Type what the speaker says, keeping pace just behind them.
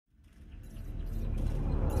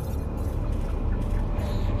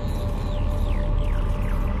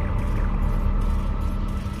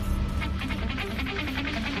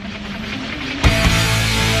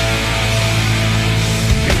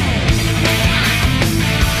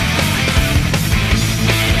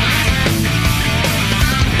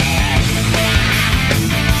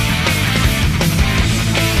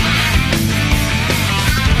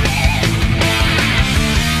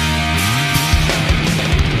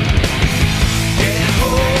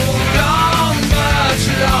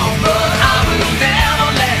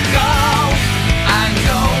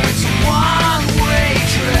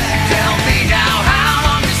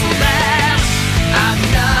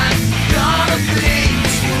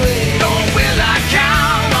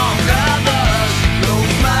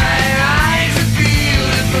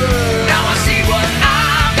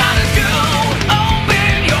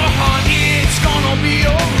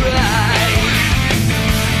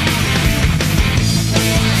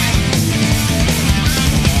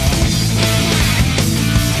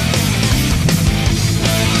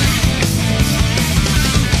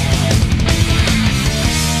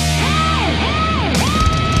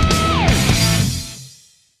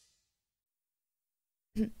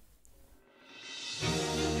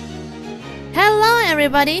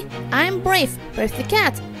everybody, I'm Brave the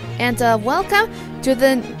Cat, and welcome to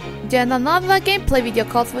another gameplay video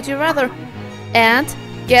called Would You Rather. And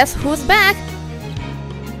guess who's back?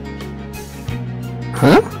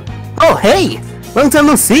 Huh? Oh hey! Long time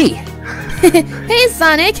no see! Hey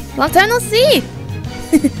Sonic, long time no see!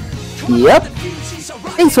 Yep.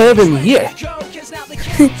 Thanks for having me here.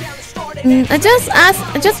 I just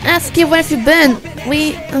asked you where have you been.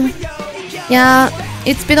 Yeah,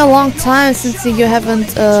 it's been a long time since you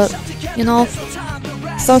haven't, you know,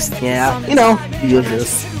 Yeah, you know, the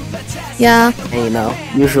usuals. Yeah. And, you know,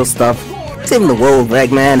 usual stuff. Saving the world with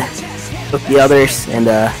Eggman with the others, and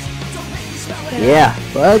yeah,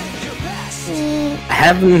 but I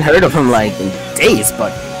haven't heard of him like in days,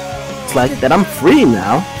 but it's like that I'm free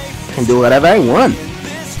now. Can do whatever I want.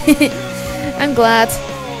 I'm glad.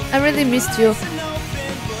 I really missed you.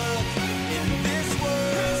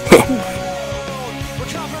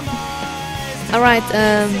 Alright,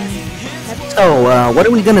 So, what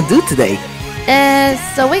are we gonna do today?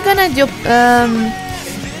 so we're gonna do,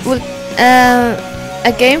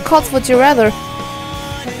 a game called Would You Rather.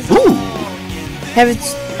 Ooh, I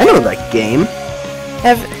know that game.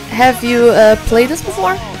 Have you, played this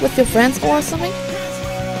before? With your friends or something?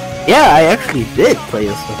 Yeah, I actually did play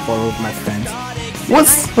this before with my friends. It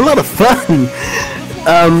was a lot of fun.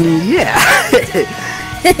 Yeah.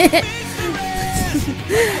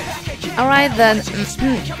 Alright then.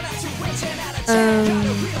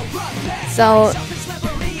 So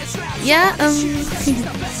yeah,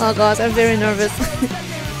 oh god, I'm very nervous.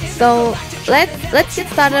 So let's get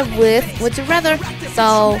started with Would You Rather.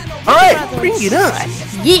 So Alright, bring it on.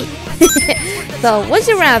 yeah. So would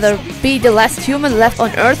you rather be the last human left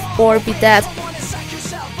on Earth or be dead?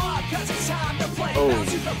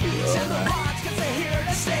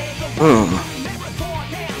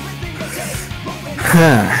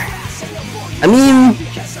 I mean,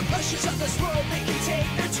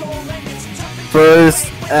 first,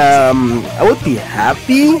 I would be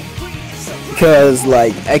happy because,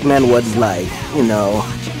 like, Eggman would, like, you know,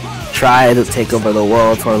 try to take over the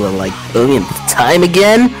world for the, like, billionth time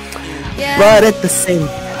again. Yeah. But at the same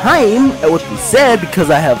time, I would be sad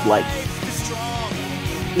because I'm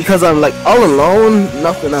like all alone,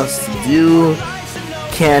 nothing else to do,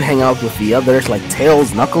 can't hang out with the others like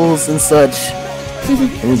Tails, Knuckles, and such.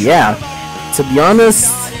 And yeah, to be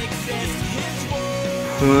honest,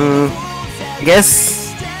 I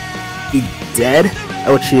guess be dead.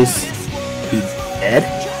 I would choose be dead.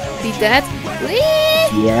 Be dead?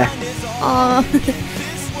 Really? Yeah.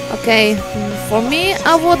 Okay. For me,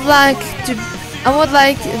 I would like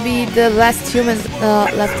to be the last human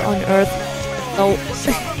left on Earth. So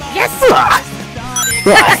yes.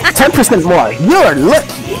 10% more. You're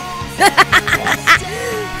lucky.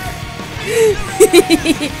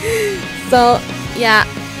 So yeah,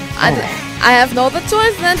 I have no other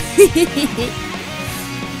choice then.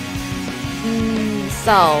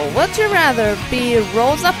 So would you rather be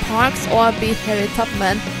Rosa Parks or be Harry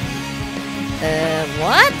Tubman?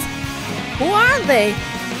 What? Who are they?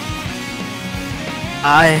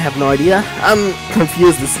 I have no idea. I'm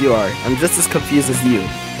confused as you are. I'm just as confused as you.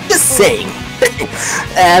 Just saying.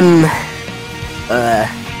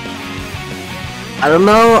 I don't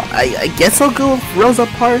know. I guess I'll go with Rosa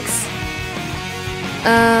Parks.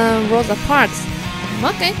 Rosa Parks.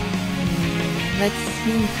 Okay. Let's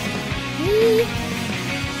see.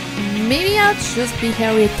 Maybe I'll choose be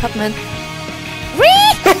Harry Tubman.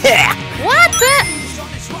 What the?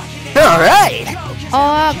 Alright!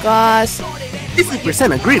 Oh gosh.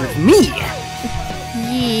 50% agree with me!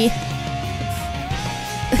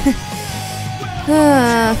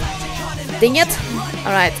 Yeah. Dang it.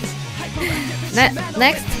 Alright.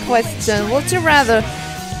 Next question. Would you rather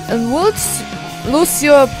lose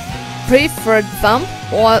your preferred thumb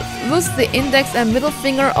or lose the index and middle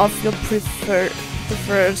finger of your preferred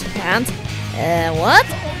hand? What?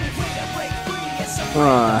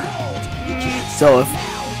 So if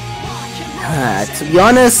to be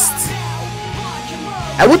honest,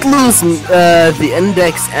 I would lose the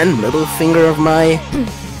index and middle finger of my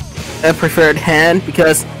preferred hand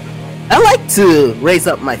because I like to raise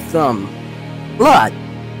up my thumb a lot.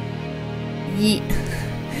 Yeah.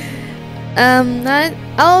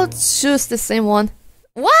 I'll choose the same one.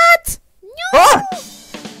 What? No. What?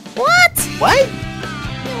 What? What?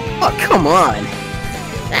 Oh, come on.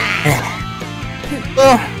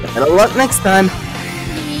 Oh, better luck next time.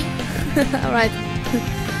 Alright.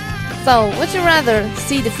 So, would you rather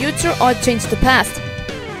see the future or change the past?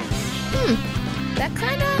 That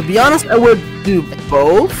kind of... To be honest, I would do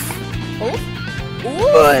both. Both?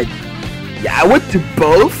 But yeah, I would do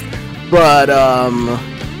both. But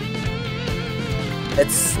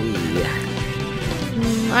Let's see.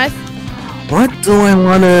 I What do I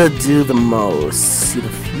want to do the most? See the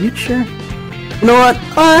future? You know what?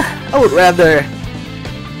 I would rather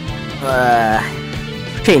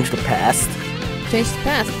change the past. Change the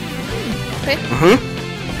past. Okay. Mm-hmm.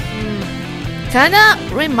 Kinda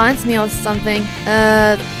reminds me of something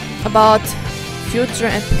about future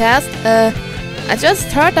and past. I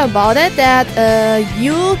just heard about it that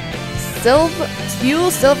you,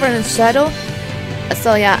 Silver, and Shadow.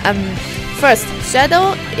 So yeah. First,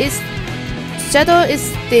 Shadow is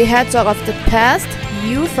the Hedgehog of the past,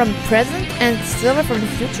 you from the present, and Silver from the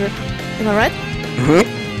future. Am I right?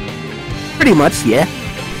 Mm-hmm. Pretty much, yeah.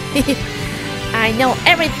 I know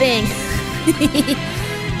everything.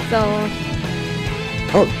 So.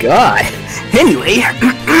 Oh God. Anyway,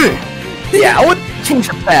 yeah, I would change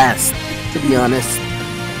the past, to be honest.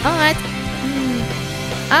 All right.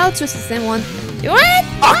 I'll choose the same one. What?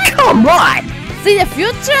 Oh come on! See the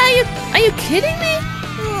future? Are you kidding me?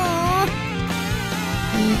 Aww.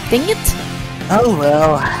 Dang it. Oh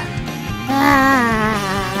well.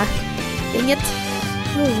 Dang it.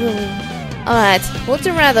 Alright, would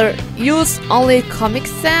you rather use only Comic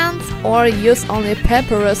Sans or use only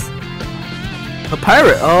Papyrus? A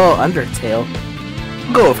pirate? Oh, Undertale.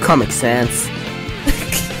 Go with Comic Sans.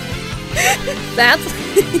 That's...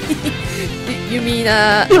 you mean,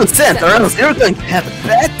 Use Sans, or else you're going to have a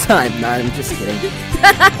bad time. Nah, I'm just kidding.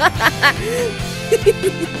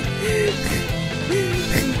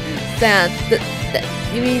 Sans.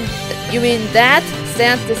 You mean that?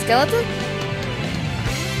 Sans the skeleton?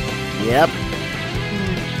 Yep.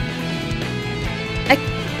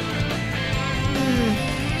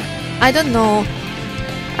 I don't know.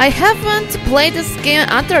 I haven't played this game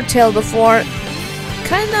Undertale before.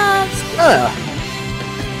 Kind of.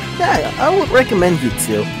 Yeah, I would recommend you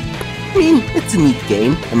to. I mean, it's a neat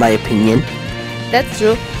game, in my opinion. That's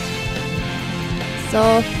true.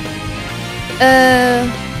 So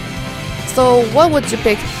what would you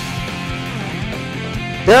pick?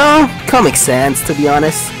 No, Comic Sans, to be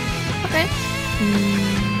honest. Okay.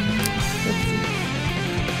 Let's see.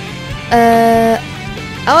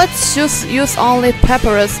 I would use only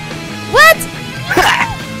Papyrus. What? Ha!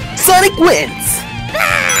 Sonic wins!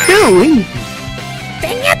 Too easy.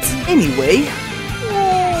 Dang it! Anyway.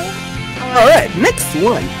 Alright, next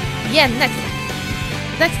one. Yeah,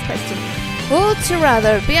 next question. Would you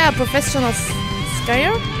rather be a professional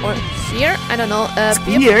skier or skier? I don't know.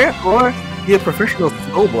 Skier or be a professional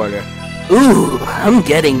snowboarder? Ooh, I'm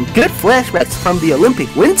getting good flashbacks from the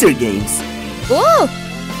Olympic Winter Games. Ooh!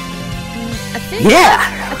 Yeah!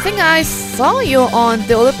 I think I saw you on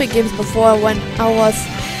the Olympic Games before when I was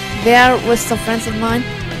there with some friends of mine.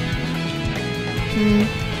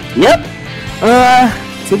 Yep.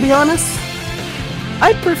 To be honest,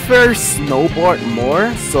 I prefer snowboard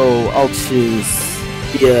more, so I'll choose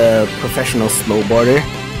be a professional snowboarder.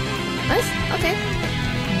 Nice. Okay.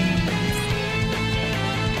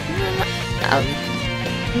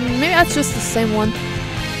 Maybe I'll choose the same one.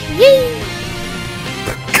 Yay!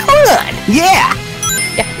 Good! Yeah!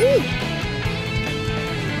 Yahoo!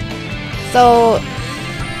 So,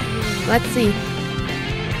 let's see.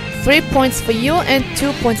 3 points for you and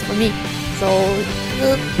 2 points for me. So,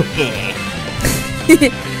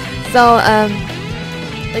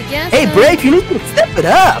 I guess. Hey, Brave, you need to step it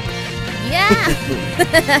up! Yeah!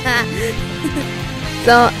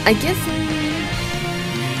 So, I guess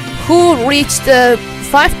who reached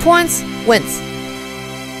 5 points wins.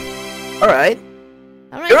 Alright.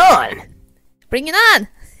 Alright. You're on! Bring it on!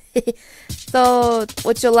 So,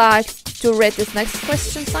 would you like to read this next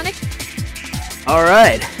question, Sonic?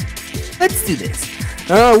 Alright. Let's do this.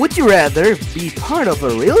 Would you rather be part of a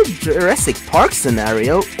real Jurassic Park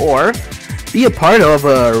scenario or be a part of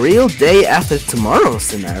a real Day After Tomorrow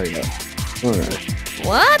scenario?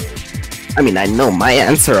 What? I mean, I know my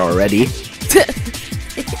answer already.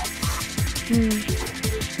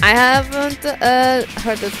 I haven't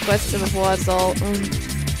heard this question before, so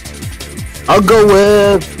I'll go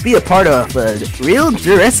with be a part of a real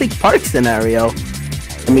Jurassic Park scenario.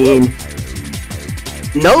 I mean,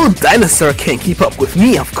 no dinosaur can keep up with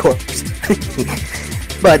me, of course.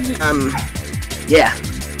 But, yeah.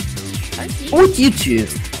 What would you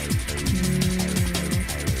choose?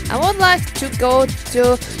 I would like to go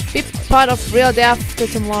to be part of Real Day After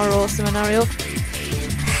Tomorrow scenario.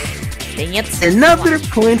 Dang it. Another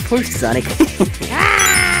point for Sonic.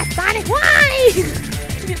 Sonic, why?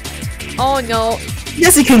 Oh no.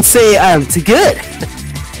 Yes, you can say I'm too good.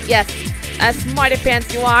 Yes, as smarty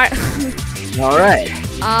pants you are. Alright.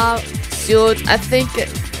 Shoot, I think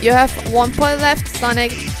you have 1 point left,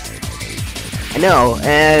 Sonic. I know,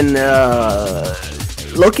 and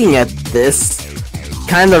looking at this,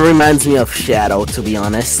 kind of reminds me of Shadow, to be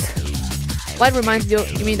honest. What reminds you?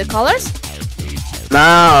 You mean the colors?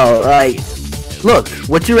 No, like, look,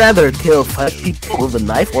 would you rather kill 5 people with a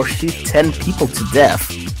knife or shoot 10 people to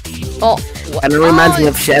death? Oh, And it reminds me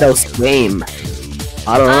of Shadow's game.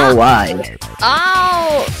 I don't know why.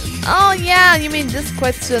 Oh yeah, you mean this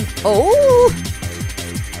question? Oh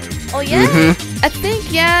yeah. I think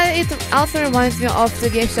it also reminds me of the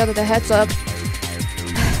game Shadow the Hedgehog.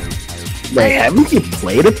 Wait, haven't you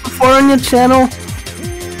played it before on your channel?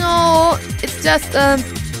 No, it's just a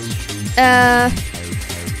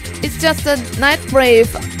Night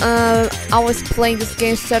Brave. I was playing this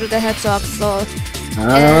game Shadow the Hedgehog, so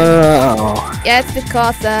yeah, it's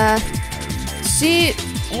because she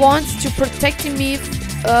wants to protect me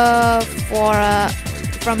from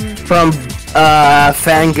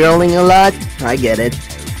fangirling a lot. I get it.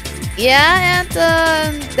 Yeah, and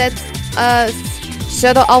that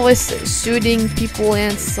Shadow always shooting people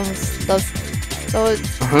and some stuff. So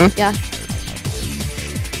yeah.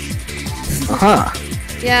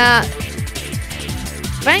 Yeah.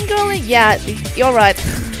 Fangirling, yeah, you're right.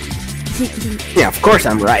 Yeah, of course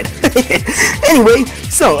I'm right. Anyway,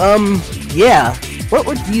 so yeah, what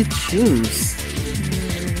would you choose?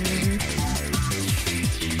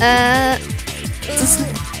 It's a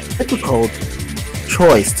difficult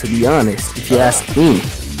choice, to be honest, if you ask me.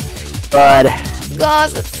 But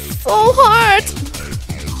God, it's so hard.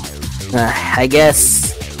 I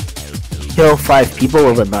guess kill 5 people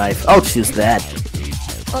with a knife. I'll choose that.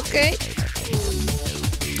 Okay.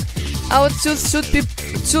 I would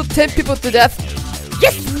shoot 10 people to death.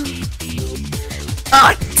 Yes!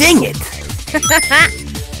 Ah, dang it!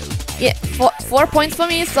 Yeah, 4 points for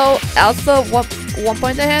me, so also 1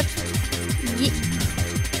 point ahead. Yeah.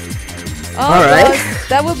 Oh, alright.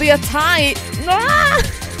 That will be a tie. Ah!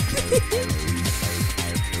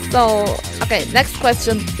 So, okay, next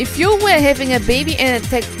question. If you were having a baby and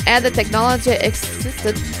the technology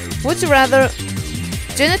existed, would you rather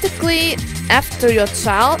genetically alter your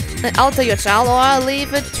child or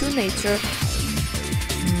leave it to nature?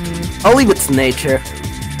 I'll leave it to nature.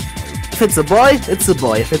 If it's a boy, it's a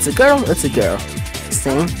boy. If it's a girl, it's a girl.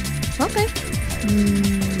 Same. Okay.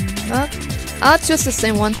 I'll choose the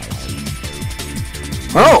same one.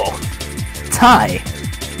 Oh! Tie.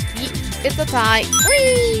 It's a tie.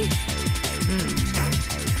 Whee!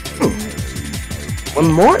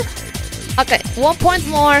 One more? Okay, 1 point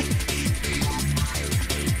more.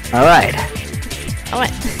 Alright.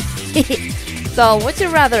 Alright. So, would you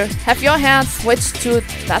rather have your hands switch to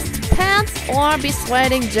dust pants or be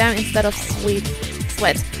sweating jam instead of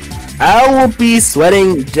sweat? I will be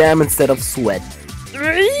sweating jam instead of sweat.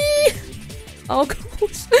 Oh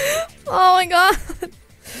gosh. Oh my god.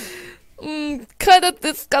 Kind of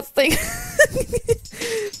disgusting.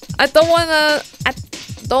 I don't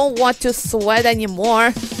want to sweat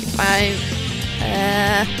anymore. If I,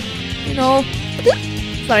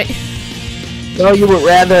 sorry. So you would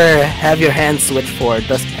rather have your hands switch for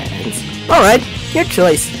dust pans. Alright, your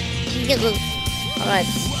choice. Alright.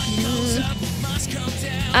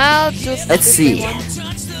 I'll just... Let's see.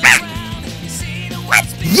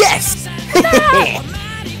 Yes!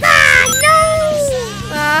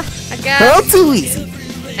 I guess... All too easy.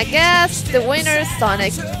 I guess the winner is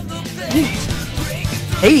Sonic.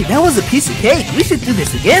 Hey, that was a piece of cake. We should do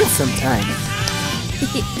this again sometime.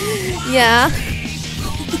 Yeah.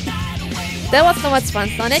 That was so much fun,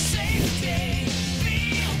 Sonic.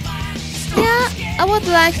 Yeah, I would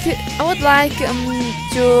like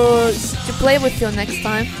to play with you next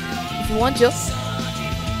time if you want to.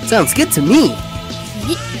 Sounds good to me.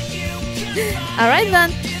 Alright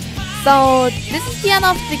then. So this is the end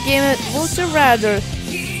of the game. Would you rather?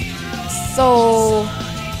 So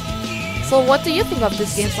what do you think of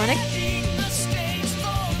this game, Sonic? I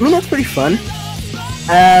mean, it's pretty fun.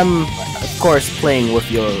 Of course, playing with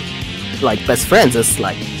your best friends is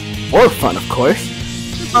more fun, of course.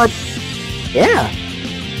 But yeah,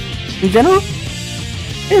 in general,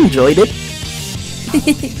 I enjoyed it.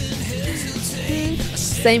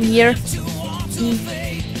 Same here.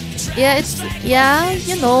 Yeah, it's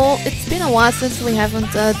been a while since we haven't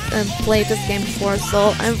played this game before,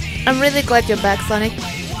 so I'm really glad you're back, Sonic.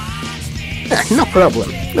 No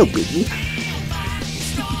problem, no biggie.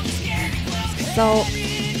 So,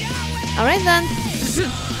 alright then.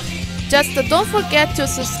 Just don't forget to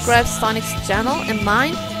subscribe Sonic's channel and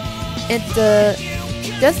mine, and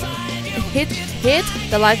just hit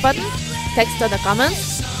the like button, text to the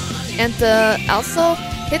comments, and also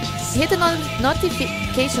hit the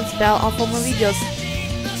notifications bell for more videos.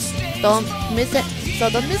 Don't miss it.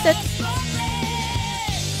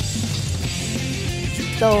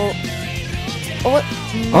 So, what?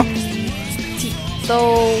 Huh? So,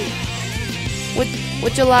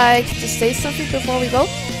 would you like to say something before we go?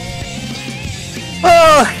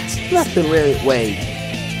 Oh, nothing really. Wait.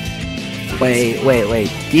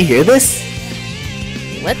 Do you hear this?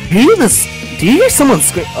 What? Do you hear this? Do you hear someone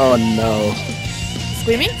scream? Oh no.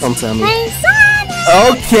 Screaming? Don't tell me. Hey,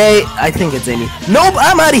 Sonic! Okay, I think it's Amy. Nope,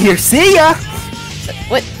 I'm out of here. See ya!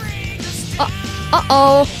 What?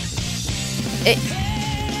 Uh-oh.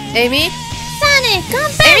 Amy? Sonic,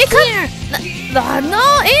 come back Amy, come here! No,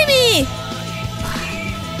 Amy!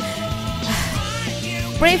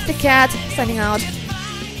 Brave the cat, signing out.